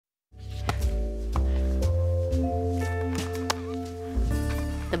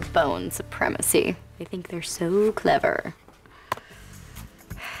the bone supremacy. They think they're so clever.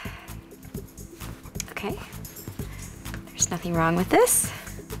 Okay. There's nothing wrong with this.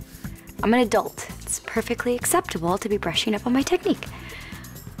 I'm an adult. It's perfectly acceptable to be brushing up on my technique.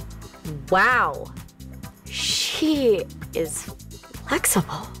 Wow. She is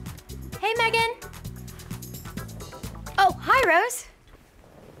flexible. Hey, Megan. Oh, hi, Rose.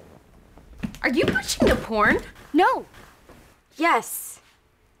 Are you watching the porn? No. Yes.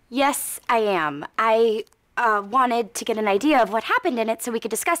 Yes, I am. I wanted to get an idea of what happened in it so we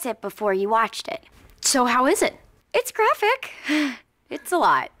could discuss it before you watched it. So how is it? It's graphic. It's a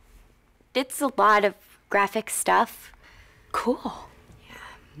lot. It's a lot of graphic stuff. Cool.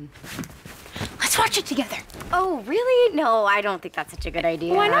 Yeah. Let's watch it together. Oh, really? No, I don't think that's such a good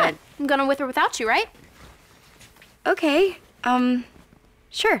idea. Why not? I'm gonna with or without you, right? Okay.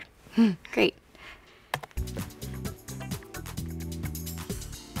 Sure. Great.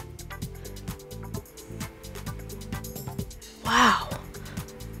 Wow.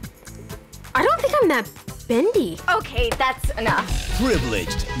 I don't think I'm that bendy. Okay, that's enough.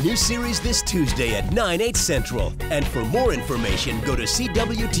 Privileged. New series this Tuesday at 9/8 Central. And for more information, go to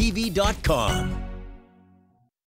CWTV.com.